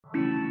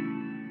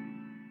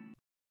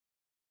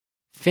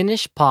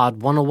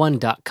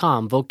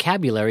finishpod101.com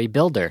Vocabulary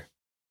Builder.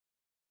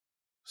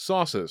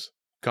 Sauces,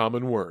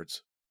 common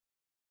words.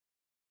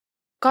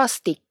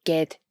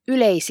 Kastikkeet,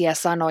 yleisiä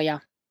sanoja.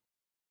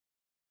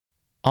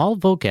 All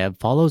vocab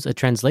follows a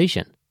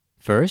translation.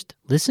 First,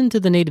 listen to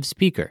the native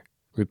speaker.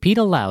 Repeat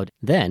aloud,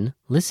 then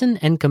listen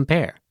and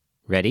compare.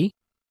 Ready?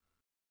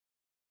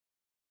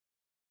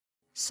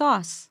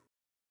 Sauce.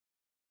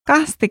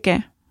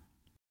 Kastike.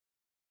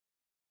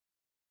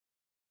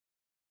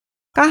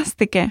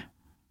 Kastike.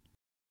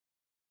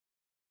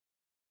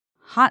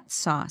 Hot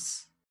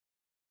sauce.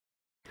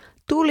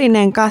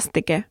 Tulinen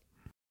kastike.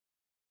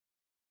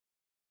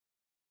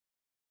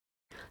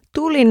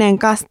 Tulinen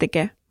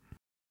kastike.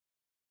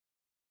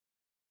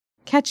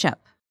 Ketchup.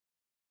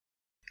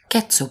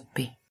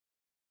 Ketsuppi.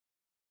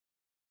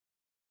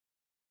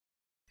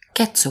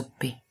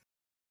 Ketsuppi.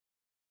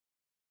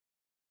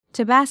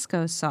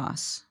 Tabasco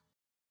sauce.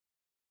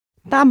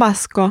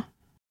 Tabasco.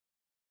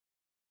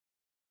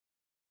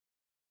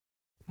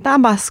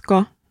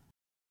 Tabasco.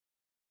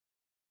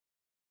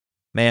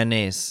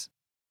 Mayonnaise.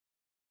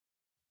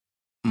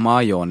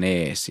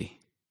 Majoneesi.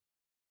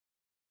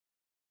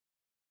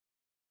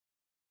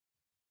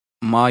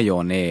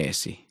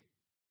 Majoneesi.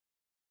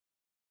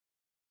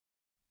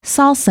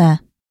 Salsa.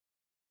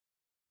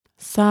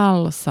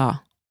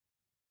 Salsa.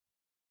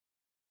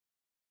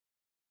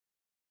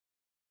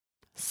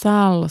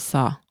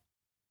 Salsa.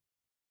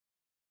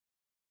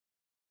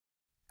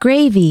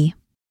 Gravy.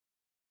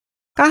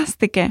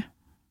 Kastike.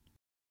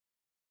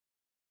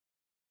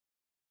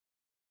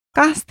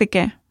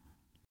 Kastike.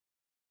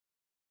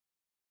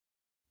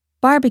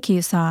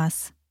 Barbecue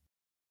sauce.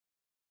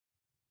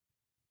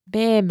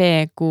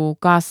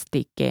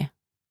 BBQ-kastike.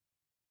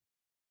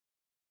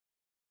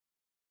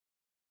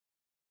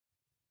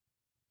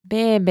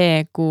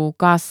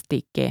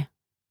 BBQ-kastike.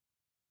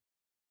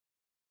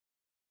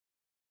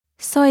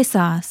 Soy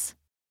sauce.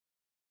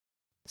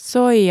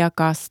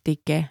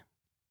 Soijakastike.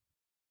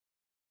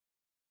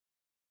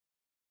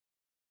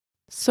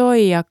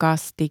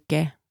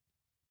 Soijakastike.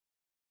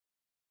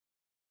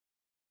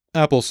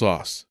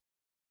 Applesauce.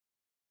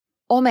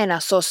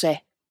 Omenasose.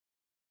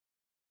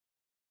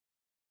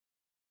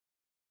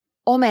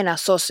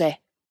 Omenasose.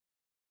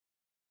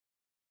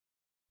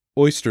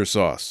 Oyster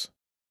sauce.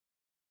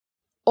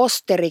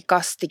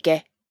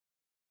 Osterikastike.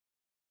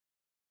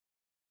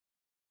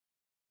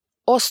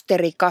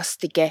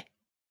 Osterikastike.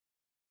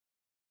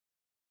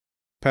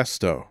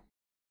 Pesto.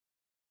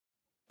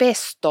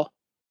 Pesto.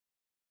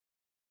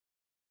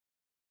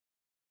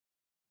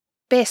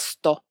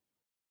 Pesto.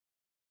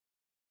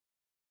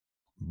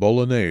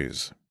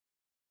 Bolognese.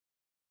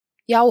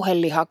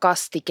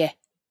 Jauhelihakastike.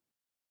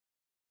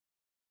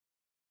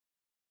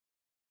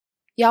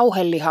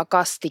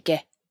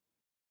 Jauhelihakastike.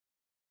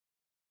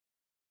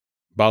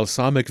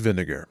 Balsamic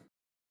vinegar.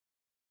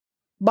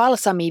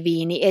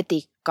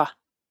 Balsamiviinietikka.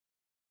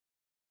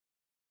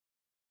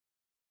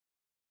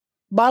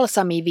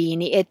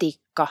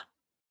 Balsamiviinietikka.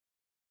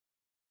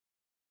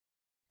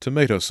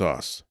 Tomato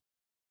sauce.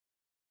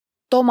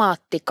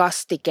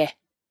 Tomaattikastike.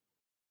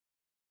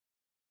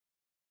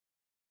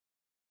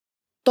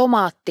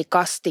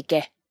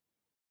 Tomaattikastike.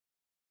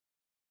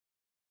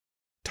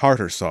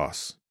 Tartar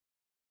sauce.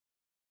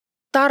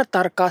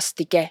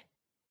 Tartarkastike.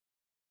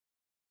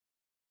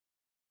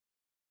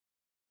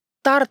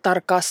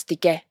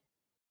 Tartarkastike.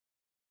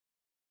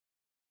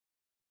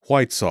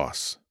 White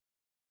sauce.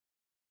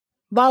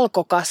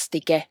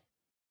 Valkokastike.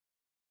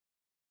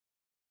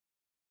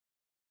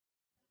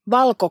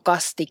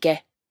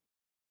 Valkokastike.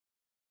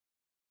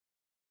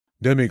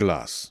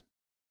 Demi-glace.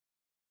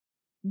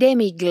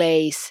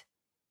 Demiglaze.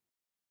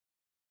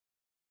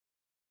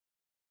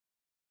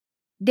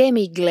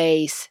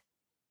 Demiglaze.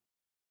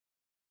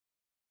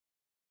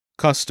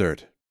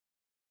 Custard.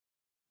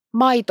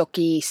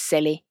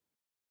 Maitokiisseli.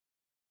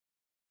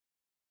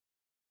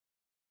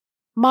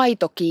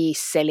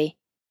 Maitokiisseli.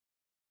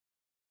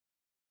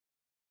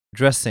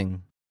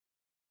 Dressing.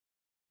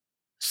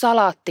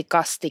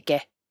 Salaattikastike.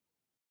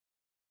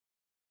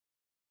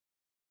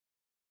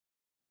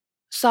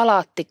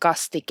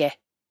 Salaattikastike.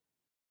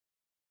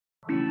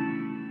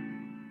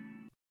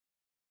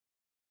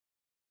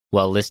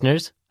 Well,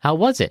 listeners, how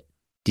was it?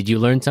 Did you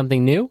learn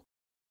something new?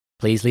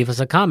 Please leave us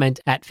a comment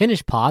at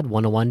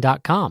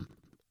finishpod101.com.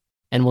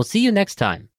 And we'll see you next time.